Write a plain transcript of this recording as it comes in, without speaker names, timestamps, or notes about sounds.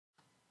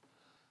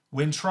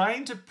When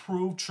trying to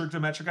prove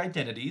trigonometric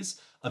identities,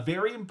 a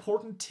very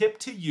important tip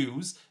to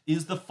use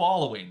is the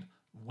following.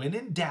 When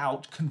in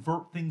doubt,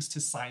 convert things to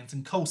sines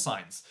and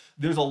cosines.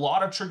 There's a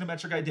lot of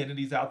trigonometric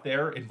identities out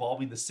there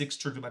involving the 6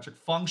 trigonometric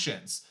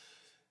functions.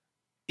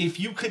 If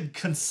you could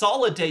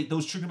consolidate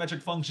those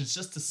trigonometric functions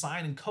just to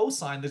sine and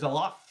cosine, there's a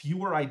lot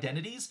fewer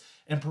identities,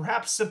 and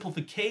perhaps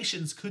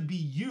simplifications could be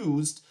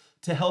used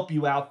to help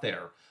you out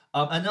there.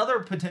 Another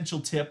potential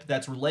tip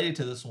that's related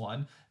to this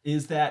one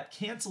is that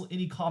cancel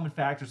any common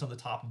factors on the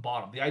top and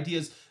bottom. The idea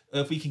is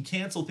if we can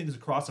cancel things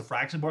across a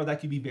fraction bar, that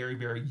could be very,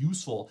 very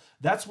useful.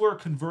 That's where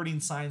converting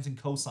sines and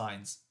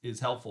cosines is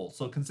helpful.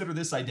 So consider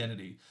this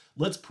identity.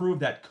 Let's prove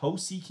that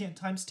cosecant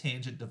times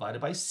tangent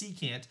divided by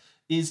secant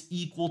is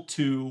equal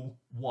to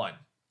 1.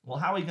 Well,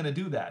 how are we going to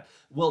do that?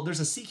 Well, there's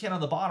a secant on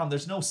the bottom.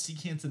 There's no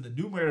secants in the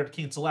numerator to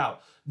cancel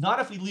out. Not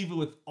if we leave it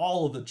with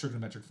all of the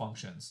trigonometric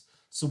functions.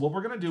 So what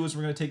we're going to do is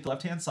we're going to take the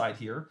left-hand side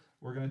here.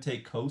 We're going to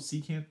take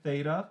cosecant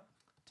theta,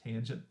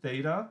 tangent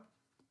theta,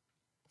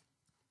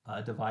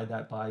 divide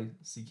that by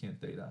secant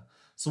theta.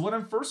 So what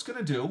I'm first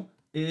going to do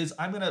is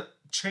I'm going to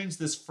change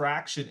this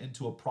fraction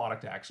into a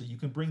product, actually. You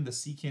can bring the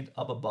secant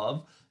up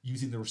above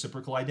using the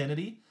reciprocal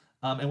identity,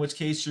 in which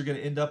case you're going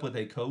to end up with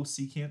a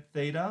cosecant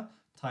theta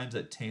times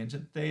a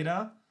tangent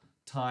theta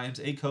times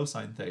a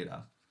cosine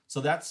theta. So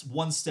that's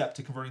one step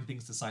to converting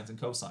things to sines and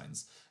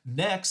cosines.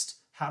 Next,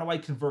 how do I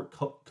convert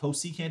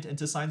cosecant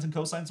into sines and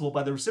cosines? Well,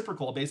 by the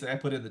reciprocal, basically I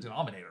put it in the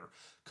denominator.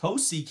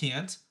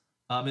 Cosecant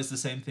is the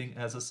same thing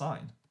as a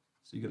sine.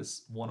 So you get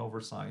a 1 over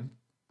sine.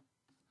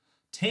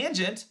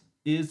 Tangent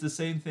is the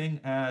same thing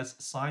as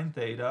sine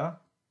theta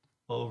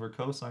over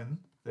cosine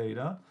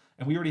theta.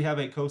 And we already have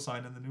a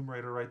cosine in the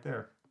numerator right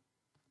there.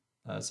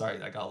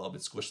 Sorry, I got a little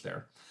bit squished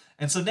there.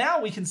 And so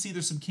now we can see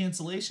there's some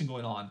cancellation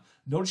going on.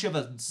 Notice you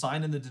have a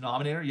sine in the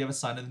denominator, you have a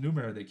sine in the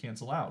numerator, they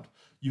cancel out.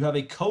 You have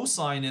a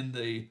cosine in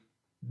the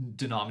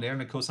denominator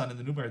and a cosine in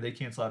the numerator, they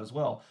cancel out as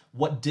well.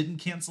 What didn't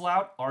cancel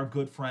out? Our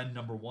good friend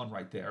number 1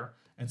 right there.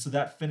 And so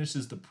that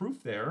finishes the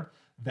proof there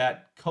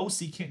that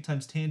cosecant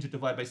times tangent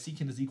divided by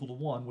secant is equal to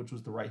 1, which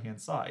was the right-hand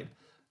side.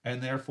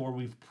 And therefore,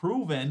 we've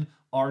proven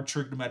our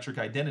trigonometric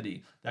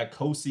identity, that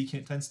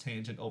cosecant times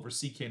tangent over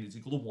secant is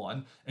equal to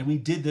 1. And we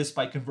did this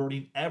by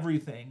converting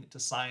everything to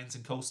sines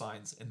and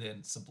cosines and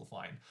then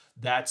simplifying.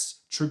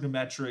 That's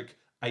trigonometric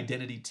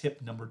identity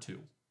tip number 2.